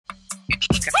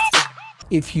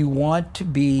If you want to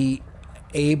be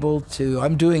able to,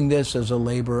 I'm doing this as a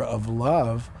labor of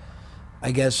love.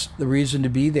 I guess the reason to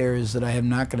be there is that I am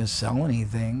not going to sell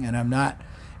anything, and I'm not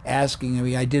asking. I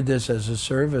mean, I did this as a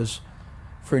service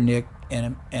for Nick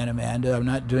and Amanda. I'm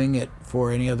not doing it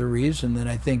for any other reason than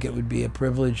I think it would be a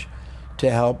privilege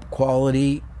to help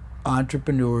quality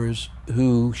entrepreneurs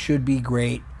who should be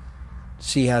great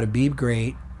see how to be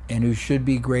great, and who should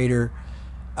be greater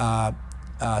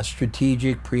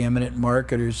strategic, preeminent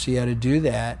marketers see how to do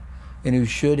that, and who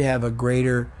should have a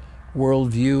greater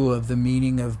worldview of the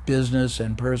meaning of business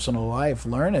and personal life.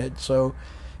 Learn it. So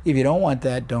if you don't want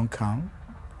that, don't come.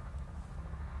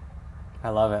 I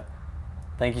love it.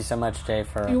 Thank you so much, Jay.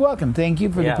 You're welcome. Thank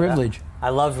you for the privilege. I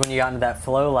loved when you got into that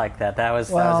flow like that. That was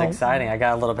exciting. I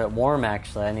got a little bit warm,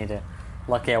 actually.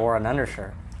 Lucky I wore an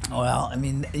undershirt. Well, I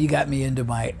mean, you got me into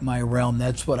my realm.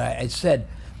 That's what I said.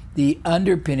 The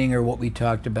underpinning are what we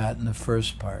talked about in the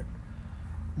first part.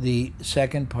 The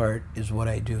second part is what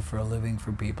I do for a living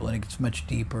for people, and it gets much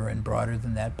deeper and broader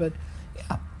than that. But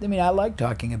yeah, I mean, I like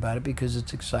talking about it because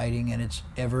it's exciting and it's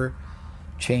ever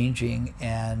changing,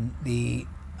 and the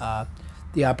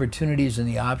opportunities and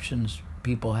the options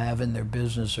people have in their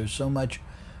business are so much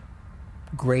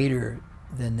greater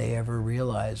than they ever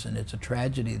realize, and it's a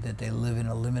tragedy that they live in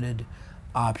a limited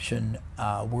option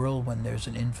world when there's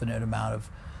an infinite amount of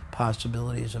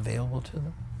possibilities available to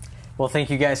them. Well, thank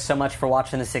you guys so much for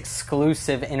watching this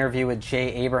exclusive interview with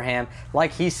Jay Abraham.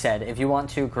 Like he said, if you want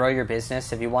to grow your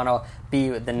business, if you want to be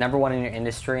the number one in your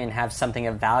industry and have something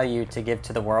of value to give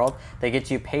to the world that gets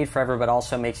you paid forever but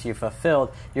also makes you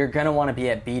fulfilled, you're going to want to be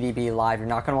at BDB Live. You're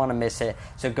not going to want to miss it.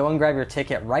 So go and grab your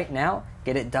ticket right now,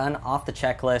 get it done off the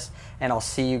checklist, and I'll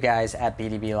see you guys at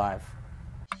BDB Live.